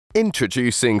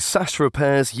Introducing Sash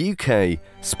Repairs UK,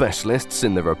 specialists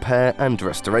in the repair and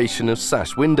restoration of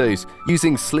sash windows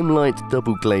using Slimlight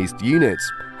double-glazed units,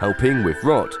 helping with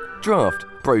rot, draft,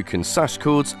 broken sash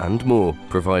cords and more,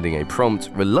 providing a prompt,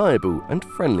 reliable and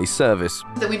friendly service.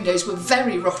 The windows were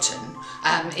very rotten.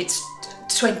 It's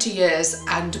 20 years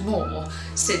and more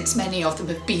since many of them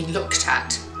have been looked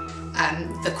at.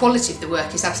 The quality of the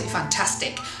work is absolutely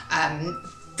fantastic.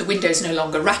 The windows no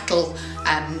longer rattle,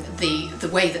 the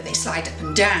way that they slide up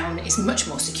and down is much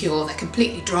more secure, they're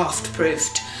completely draft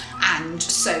proofed, and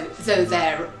so though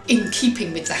they're in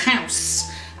keeping with the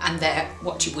house and they're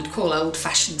what you would call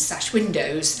old-fashioned sash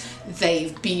windows,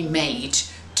 they've been made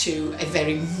to a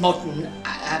very modern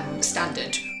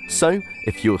standard. So,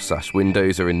 if your sash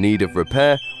windows are in need of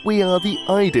repair, we are the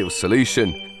ideal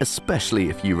solution, especially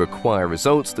if you require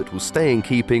results that will stay in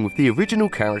keeping with the original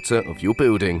character of your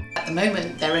building. At the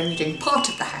moment, they're only doing part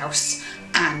of the house,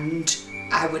 and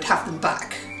I would have them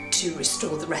back to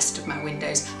restore the rest of my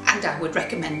windows, and I would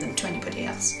recommend them to anybody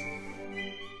else.